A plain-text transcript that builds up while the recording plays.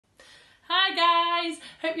Hi guys,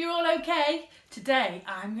 hope you're all okay. Today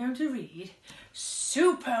I'm going to read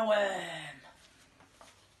Superworm.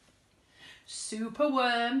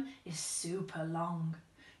 Superworm is super long.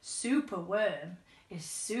 Superworm is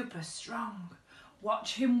super strong.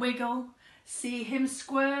 Watch him wiggle, see him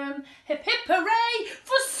squirm. Hip hip hooray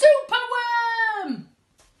for Superworm!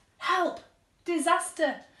 Help!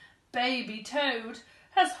 Disaster! Baby Toad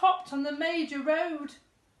has hopped on the major road.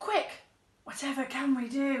 Quick! Whatever can we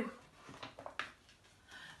do?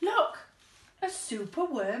 Look! A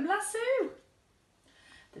superworm lasso!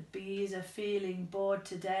 The bees are feeling bored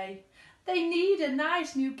today. They need a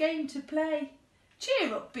nice new game to play.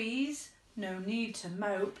 Cheer up, bees. No need to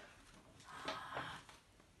mope.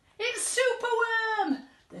 It's Superworm!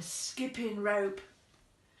 The skipping rope.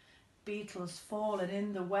 Beetle's fallen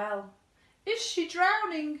in the well. Is she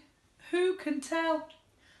drowning? Who can tell?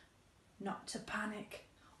 Not to panic.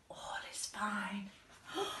 All is fine.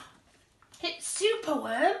 It's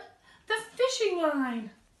Superworm, the fishing line.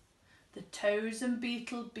 The toads and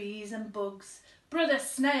beetle, bees and bugs, brother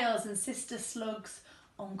snails and sister slugs,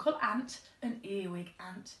 uncle ant and earwig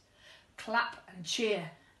ant. Clap and cheer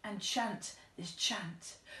and chant this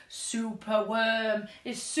chant. Superworm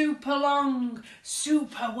is super long.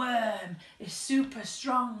 Superworm is super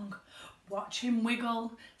strong. Watch him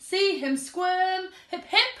wiggle, see him squirm. Hip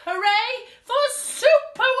hip hooray for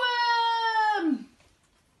Superworm!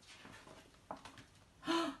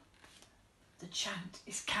 The chant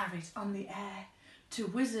is carried on the air to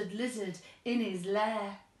wizard lizard in his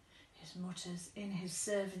lair. His mutters in his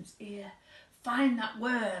servant's ear, find that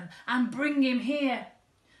worm and bring him here.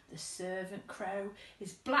 The servant crow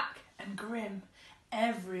is black and grim.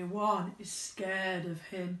 Everyone is scared of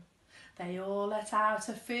him. They all let out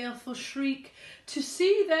a fearful shriek to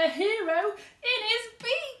see their hero in his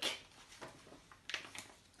beak.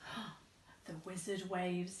 The wizard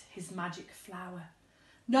waves his magic flower.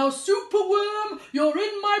 Now, Superworm, you're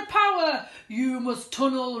in my power. You must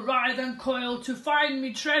tunnel, writhe and coil to find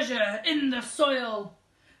me treasure in the soil.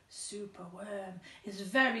 Superworm is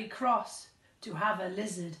very cross to have a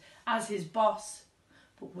lizard as his boss.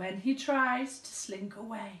 But when he tries to slink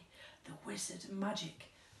away, the wizard magic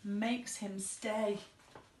makes him stay.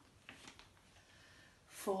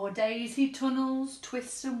 4 days he tunnels,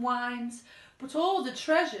 twists and winds, but all the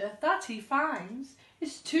treasure that he finds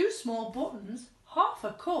is 2 small buttons, half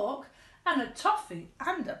a cork, and a toffee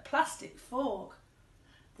and a plastic fork.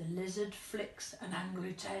 The lizard flicks an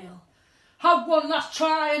angry tail. Have one last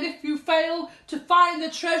try, and if you fail to find the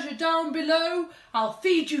treasure down below, I'll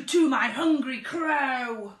feed you to my hungry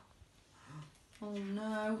crow. Oh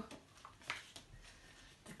no.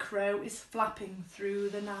 The crow is flapping through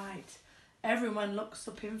the night. Everyone looks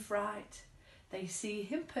up in fright. They see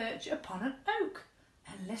him perch upon an oak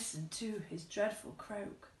and listen to his dreadful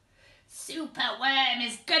croak. Superworm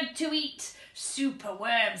is good to eat.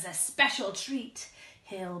 Superworm's a special treat.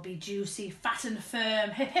 He'll be juicy, fat and firm.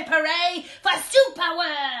 Hip hip hooray for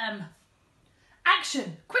Superworm!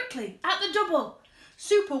 Action, quickly, at the double.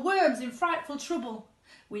 Superworm's in frightful trouble.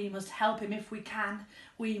 We must help him if we can.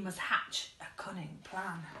 We must hatch a cunning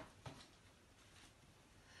plan.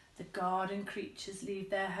 The garden creatures leave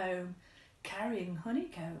their home, carrying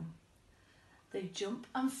honeycomb. They jump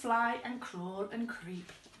and fly and crawl and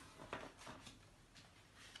creep,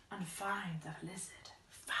 and find the lizard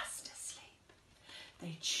fast asleep.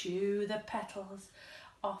 They chew the petals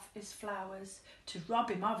off his flowers to rob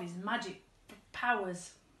him of his magic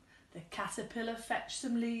powers. The caterpillar fetch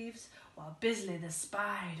some leaves while busily the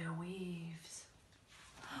spider weaves.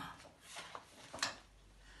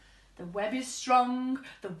 The web is strong,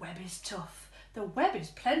 the web is tough, the web is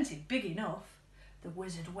plenty big enough. The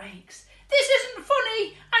wizard wakes. This isn't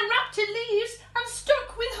funny! I'm wrapped in leaves and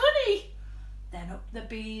stuck with honey. Then up the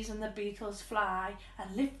bees and the beetles fly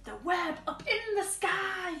and lift the web up in the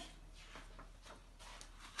sky.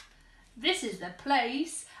 This is the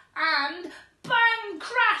place, and bang,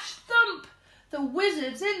 crash, thump, the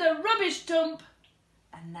wizard's in the rubbish dump.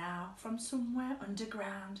 And now from somewhere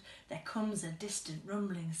underground there comes a distant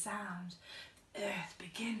rumbling sound. The earth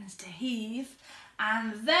begins to heave,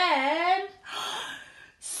 and then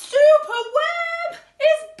Superworm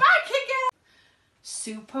is back again.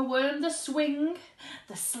 Superworm the swing,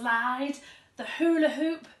 the slide, the hula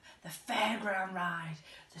hoop, the fairground ride.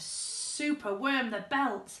 The Superworm the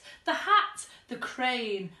belt, the hat, the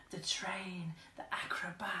crane, the train, the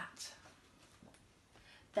acrobat.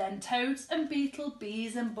 Then toads and beetle,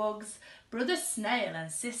 bees and bugs, brother snail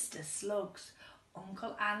and sister slugs,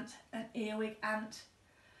 uncle ant and earwig ant,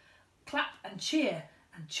 clap and cheer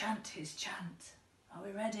and chant his chant. Are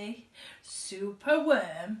we ready?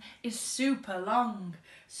 Superworm is super long.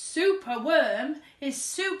 Superworm is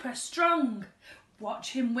super strong.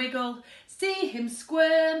 Watch him wiggle, see him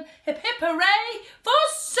squirm. Hip hip hooray for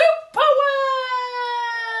Superworm!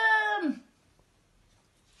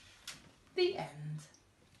 The end.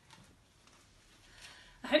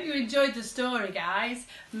 I hope you enjoyed the story, guys.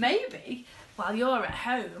 Maybe while you're at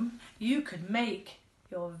home, you could make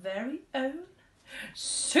your very own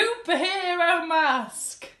superhero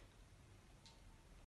mask.